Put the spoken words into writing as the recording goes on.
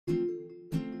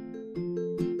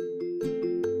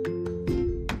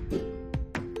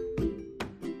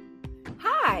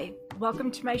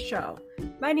welcome to my show.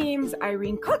 My name's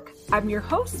Irene Cook. I'm your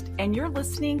host, and you're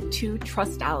listening to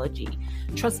Trustology.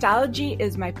 Trustology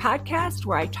is my podcast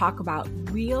where I talk about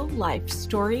real life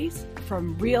stories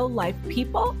from real life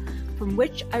people from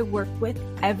which I work with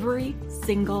every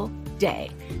single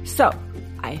day. So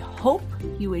I hope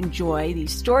you enjoy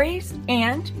these stories,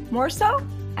 and more so,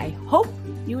 I hope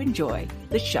you enjoy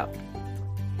the show.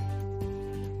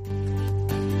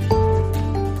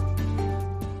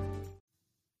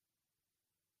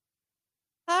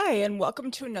 Hi, and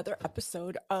welcome to another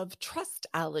episode of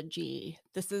Trustology.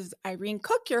 This is Irene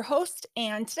Cook, your host,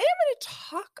 and today I'm going to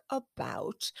talk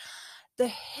about the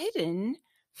hidden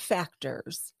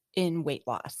factors in weight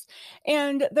loss.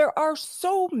 And there are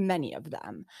so many of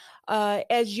them.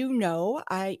 As you know,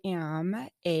 I am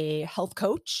a health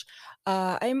coach.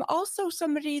 I'm also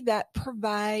somebody that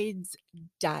provides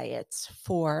diets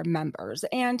for members.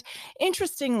 And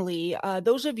interestingly,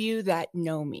 those of you that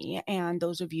know me and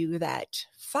those of you that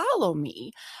follow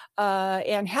me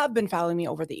and have been following me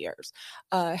over the years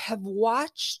have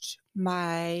watched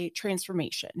my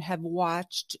transformation, have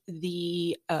watched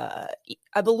the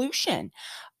evolution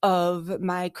of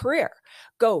my career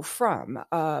go from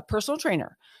a personal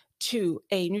trainer to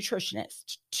a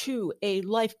nutritionist, to a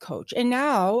life coach. And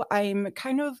now I'm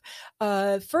kind of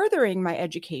furthering my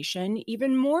education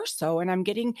even more so, and I'm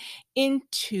getting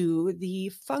into the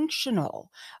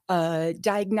functional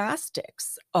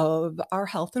diagnostics of our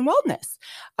health and wellness.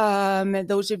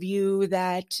 Those of you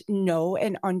that know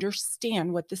and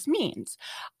understand what this means.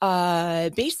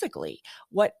 Basically,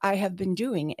 what I have been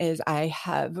doing is I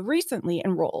have recently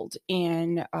enrolled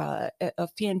in a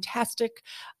fantastic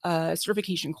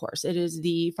certification course. It is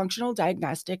the Functional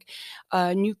Diagnostic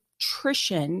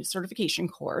Nutrition certification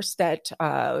course that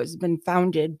has been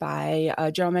founded by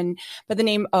a gentleman by the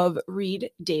name of Reed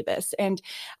Davis. And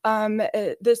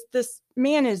this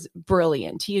man is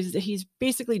brilliant. He's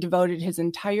basically devoted his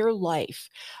entire life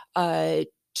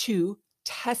to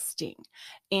testing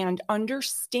and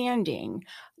understanding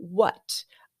what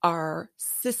our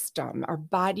system, our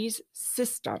body's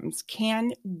systems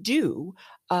can do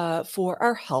for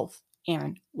our health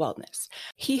and wellness.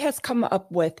 He has come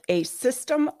up with a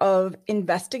system of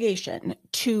investigation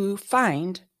to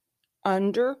find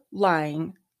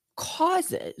underlying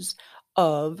causes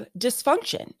of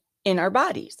dysfunction in our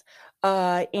bodies.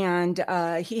 And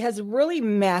he has really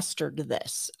mastered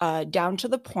this down to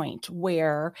the point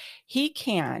where he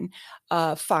can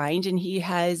find, and he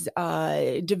has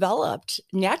developed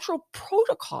natural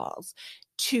protocols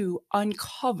to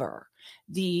uncover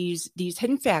these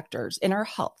hidden factors in our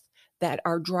health that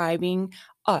are driving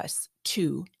us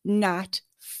to not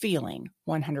feeling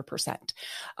 100%.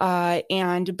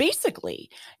 And basically,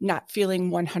 not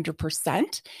feeling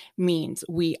 100% means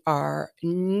we are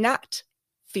not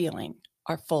feeling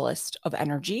our fullest of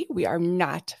energy. We are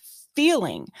not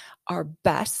feeling our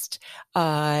best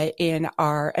in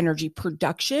our energy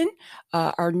production.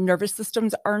 Our nervous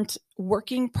systems aren't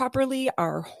working properly.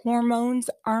 Our hormones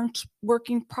aren't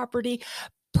working properly.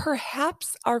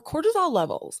 Perhaps our cortisol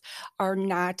levels are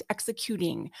not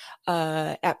executing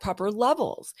at proper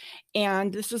levels.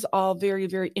 And this is all very,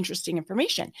 very interesting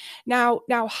information. Now,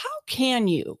 how can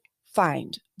you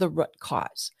find the root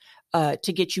cause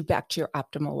to get you back to your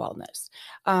optimal wellness?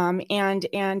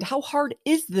 And how hard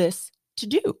is this to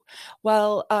do?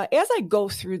 Well, as I go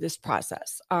through this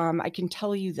process, I can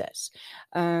tell you this,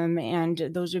 and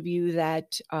those of you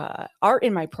that are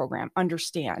in my program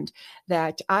understand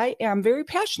that I am very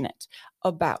passionate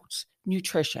about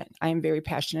nutrition. I am very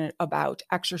passionate about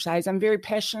exercise. I'm very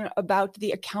passionate about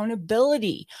the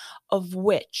accountability of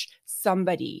which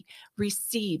somebody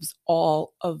receives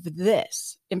all of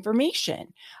this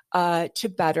information to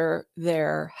better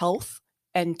their health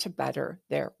and to better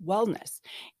their wellness.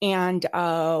 And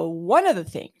one of the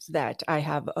things that I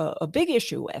have a big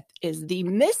issue with is the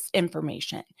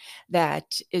misinformation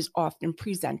that is often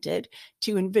presented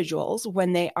to individuals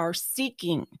when they are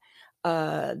seeking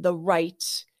the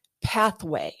right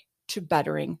pathway to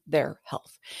bettering their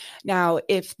health. Now,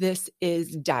 if this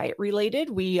is diet related,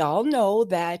 we all know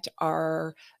that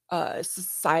our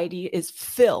society is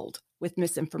filled with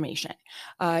misinformation.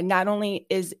 Not only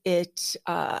is it,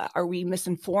 are we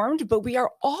misinformed, but we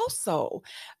are also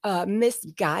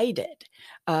misguided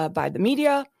by the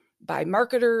media, by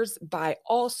marketers, by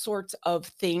all sorts of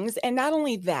things. And not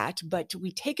only that, but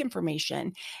we take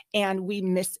information and we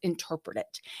misinterpret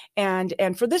it.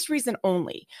 And for this reason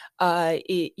only,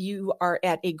 you are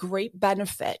at a great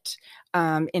benefit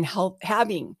in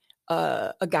having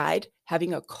a guide,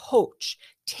 having a coach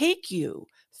take you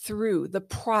through the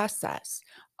process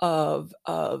of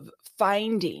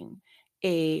finding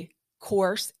a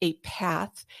course, a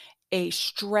path, a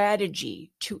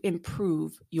strategy to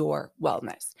improve your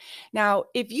wellness. Now,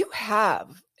 if you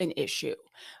have an issue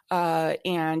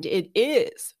and it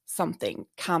is something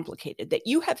complicated that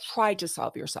you have tried to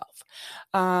solve yourself,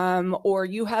 or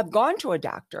you have gone to a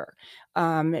doctor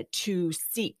to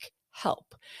seek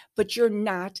help, but you're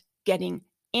not getting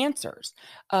answers.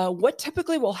 What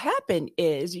typically will happen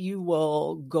is you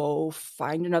will go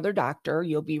find another doctor.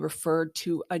 You'll be referred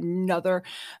to another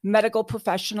medical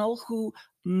professional who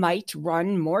might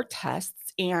run more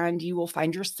tests, and you will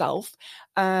find yourself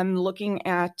looking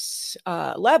at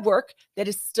lab work that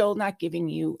is still not giving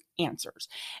you answers.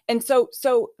 And so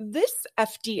this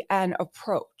FDN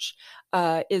approach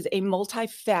is a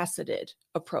multifaceted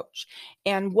approach.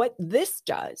 And what this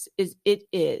does is it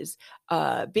is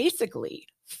basically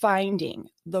finding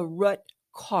the root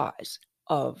cause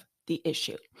of the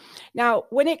issue. Now,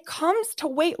 when it comes to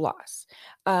weight loss,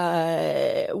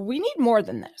 we need more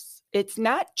than this. It's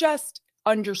not just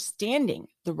understanding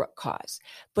the root cause,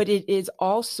 but it is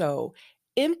also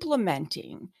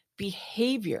implementing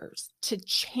behaviors to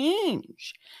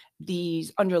change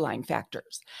these underlying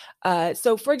factors.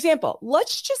 So for example,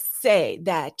 let's just say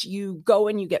that you go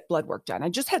and you get blood work done. I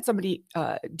just had somebody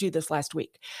do this last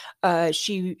week.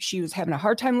 She was having a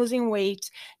hard time losing weight.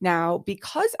 Now,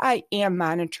 because I am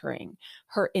monitoring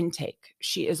her intake,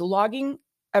 she is logging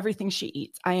everything she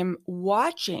eats. I am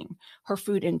watching her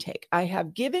food intake. I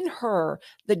have given her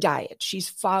the diet. She's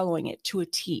following it to a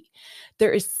T.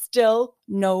 There is still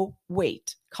no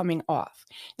weight coming off.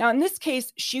 Now, in this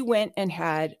case, she went and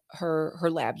had her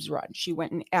labs run. She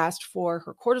went and asked for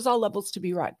her cortisol levels to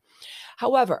be run.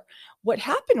 However, what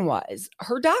happened was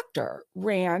her doctor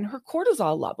ran her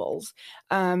cortisol levels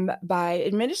by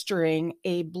administering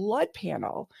a blood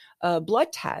panel, a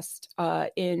blood test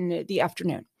in the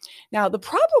afternoon. Now, the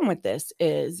problem with this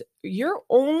is you're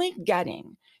only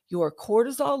getting your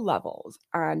cortisol levels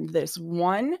on this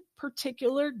one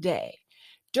particular day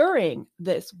during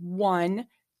this one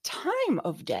time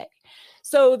of day.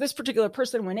 So this particular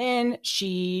person went in,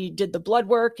 she did the blood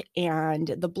work, and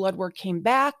the blood work came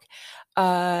back,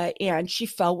 and she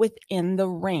fell within the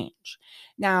range.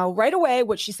 Now, right away,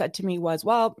 what she said to me was,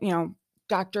 well,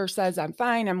 doctor says I'm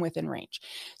fine, I'm within range.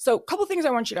 So a couple things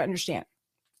I want you to understand.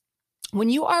 When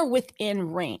you are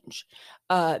within range,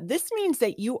 this means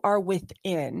that you are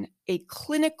within a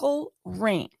clinical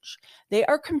range. They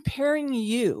are comparing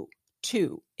you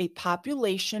to a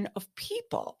population of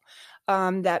people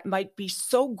that might be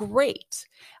so great,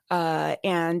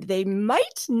 and they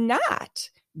might not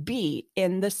be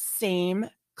in the same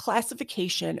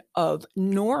classification of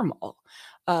normal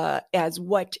as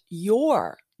what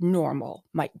your normal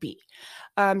might be.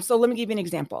 So let me give you an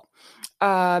example.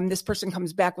 This person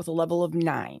comes back with a level of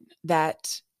 9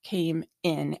 that came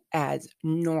in as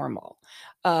normal.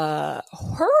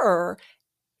 Her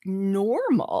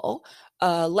normal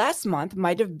last month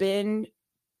might have been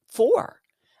 4.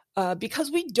 Because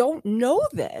we don't know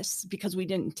this, because we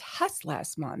didn't test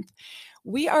last month,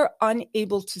 we are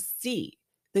unable to see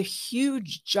the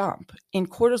huge jump in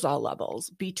cortisol levels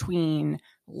between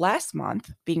last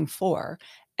month being 4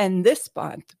 and this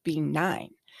month being 9.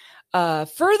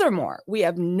 Furthermore, we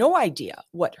have no idea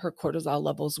what her cortisol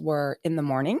levels were in the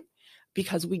morning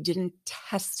because we didn't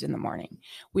test in the morning.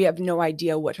 We have no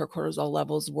idea what her cortisol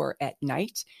levels were at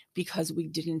night because we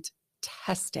didn't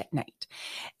test at night.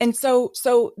 And so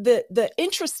the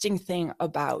interesting thing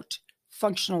about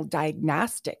functional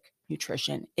diagnostic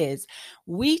nutrition is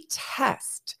we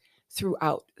test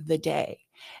throughout the day.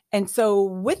 And so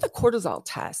with a cortisol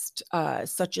test,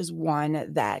 such as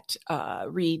one that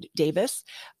Reed Davis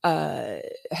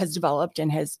has developed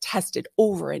and has tested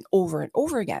over and over and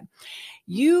over again,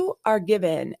 you are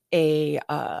given a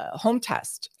home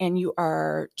test, and you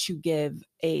are to give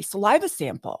a saliva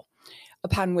sample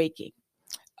upon waking,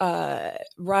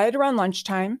 right around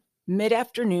lunchtime,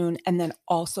 mid-afternoon, and then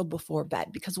also before bed.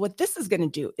 Because what this is going to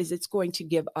do is it's going to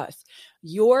give us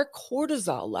your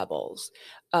cortisol levels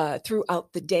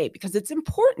throughout the day, because it's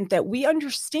important that we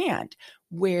understand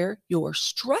where your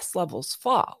stress levels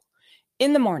fall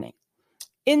in the morning,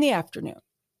 in the afternoon,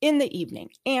 in the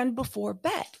evening, and before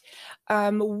bed.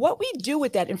 What we do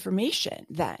with that information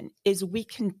then is we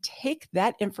can take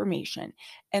that information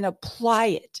and apply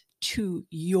it to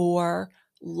your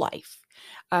life.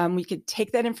 We could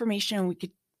take that information and we could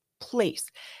place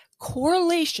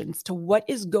correlations to what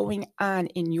is going on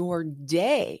in your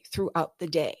day throughout the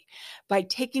day by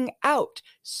taking out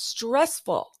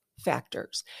stressful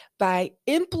factors, by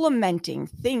implementing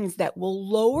things that will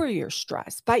lower your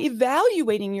stress, by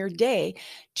evaluating your day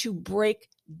to break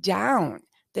down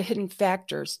the hidden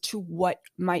factors to what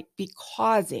might be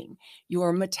causing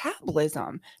your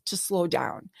metabolism to slow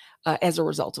down as a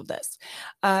result of this.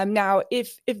 Now,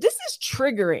 if this is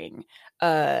triggering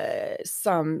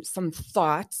some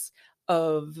thoughts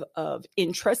of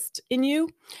interest in you,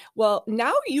 well,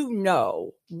 now you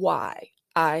know why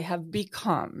I have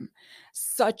become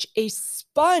such a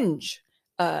sponge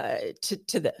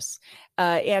to this.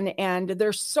 And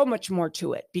there's so much more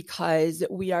to it, because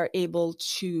we are able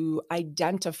to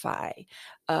identify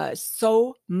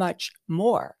so much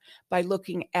more by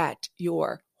looking at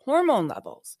your hormone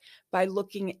levels, by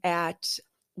looking at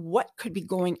what could be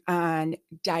going on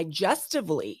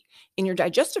digestively in your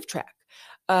digestive tract.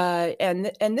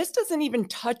 And this doesn't even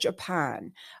touch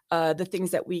upon the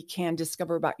things that we can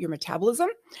discover about your metabolism,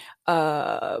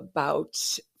 about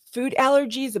food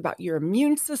allergies, about your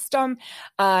immune system,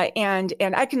 and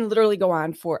I can literally go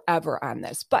on forever on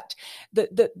this. But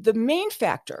the main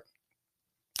factor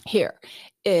here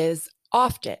is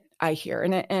often I hear,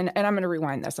 and I'm going to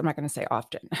rewind this. I'm not going to say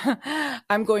often.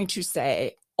 I'm going to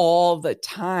say all the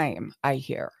time I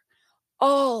hear,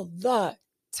 all the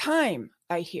time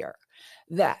I hear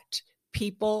that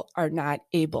people are not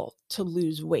able to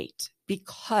lose weight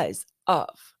because of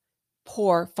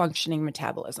poor functioning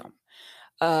metabolism.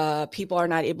 People are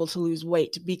not able to lose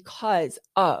weight because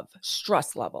of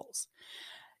stress levels.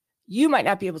 You might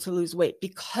not be able to lose weight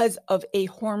because of a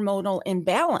hormonal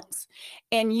imbalance.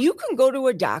 And you can go to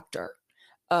a doctor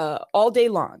all day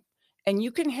long, and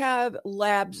you can have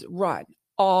labs run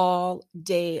all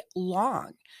day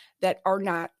long that are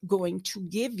not going to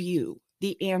give you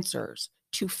the answers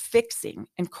to fixing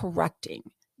and correcting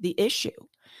the issue.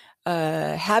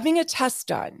 Having a test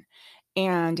done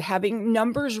and having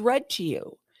numbers read to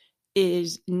you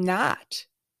is not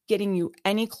getting you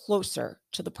any closer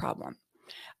to the problem.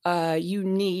 You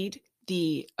need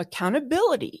the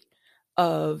accountability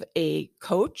of a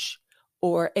coach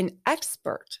or an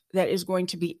expert that is going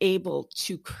to be able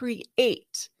to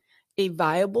create a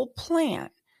viable plan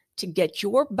to get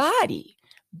your body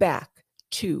back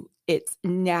to its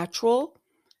natural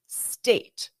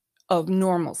state of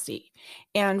normalcy.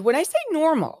 And when I say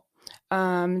normal,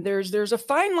 there's a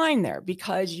fine line there,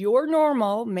 because your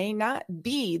normal may not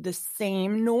be the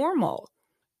same normal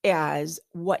as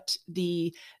what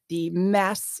the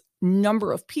mass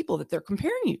number of people that they're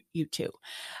comparing you to.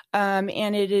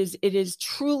 And it is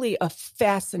truly a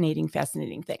fascinating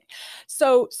thing.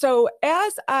 So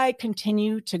as I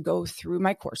continue to go through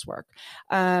my coursework,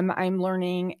 I'm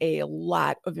learning a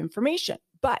lot of information.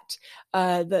 But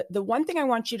the one thing I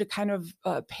want you to kind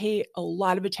of pay a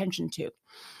lot of attention to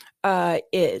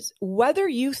is whether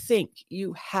you think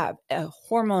you have a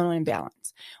hormonal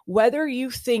imbalance, whether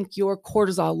you think your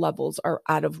cortisol levels are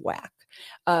out of whack,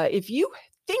 if you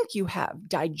think you have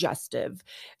digestive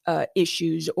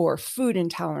issues or food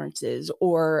intolerances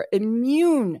or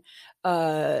immune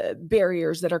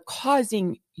barriers that are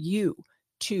causing you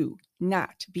to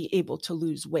not be able to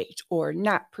lose weight or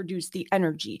not produce the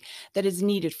energy that is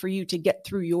needed for you to get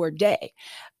through your day,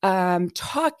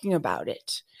 talking about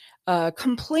it,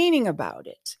 complaining about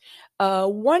it,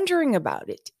 wondering about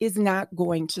it is not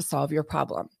going to solve your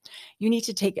problem. You need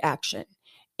to take action.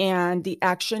 And the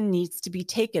action needs to be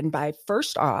taken by,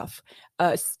 first off,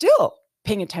 still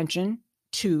paying attention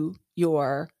to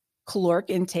your caloric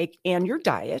intake and your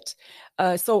diet.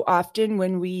 So often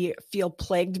when we feel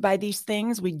plagued by these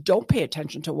things, we don't pay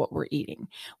attention to what we're eating.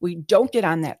 We don't get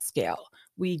on that scale.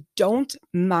 We don't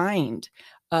mind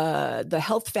the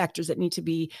health factors that need to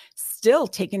be still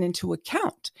taken into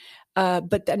account.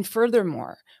 But then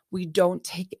furthermore, we don't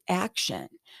take action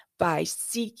by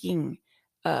seeking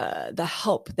the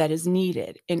help that is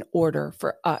needed in order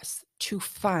for us to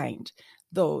find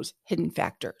those hidden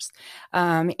factors.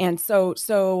 And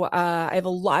so I have a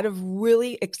lot of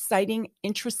really exciting,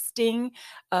 interesting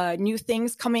new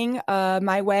things coming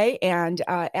my way, and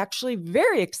actually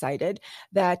very excited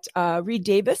that Reed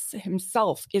Davis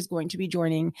himself is going to be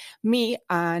joining me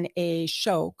on a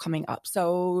show coming up.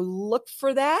 So look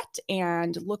for that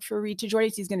and look for Reed to join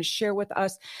us. He's going to share with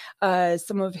us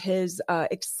some of his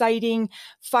exciting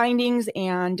findings,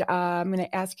 and I'm going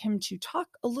to ask him to talk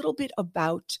a little bit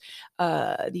about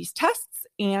these tests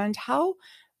and how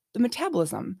the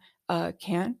metabolism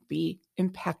can be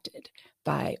impacted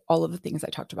by all of the things I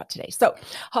talked about today. So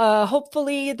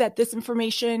hopefully that this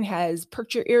information has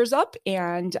perked your ears up,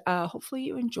 and hopefully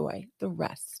you enjoy the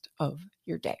rest of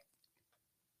your day.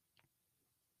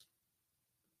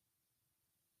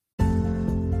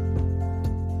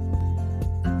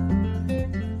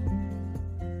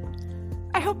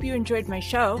 I hope you enjoyed my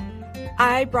show.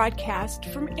 I broadcast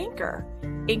from Anchor.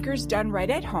 Anchor's done right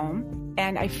at home,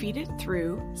 and I feed it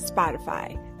through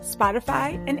Spotify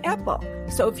and Apple.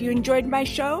 So if you enjoyed my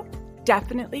show,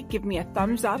 definitely give me a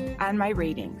thumbs up on my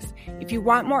ratings. If you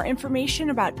want more information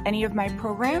about any of my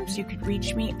programs, you could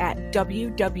reach me at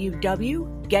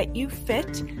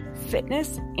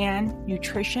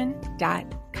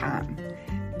www.getyoufitfitnessandnutrition.com.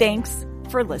 Thanks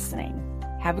for listening.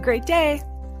 Have a great day.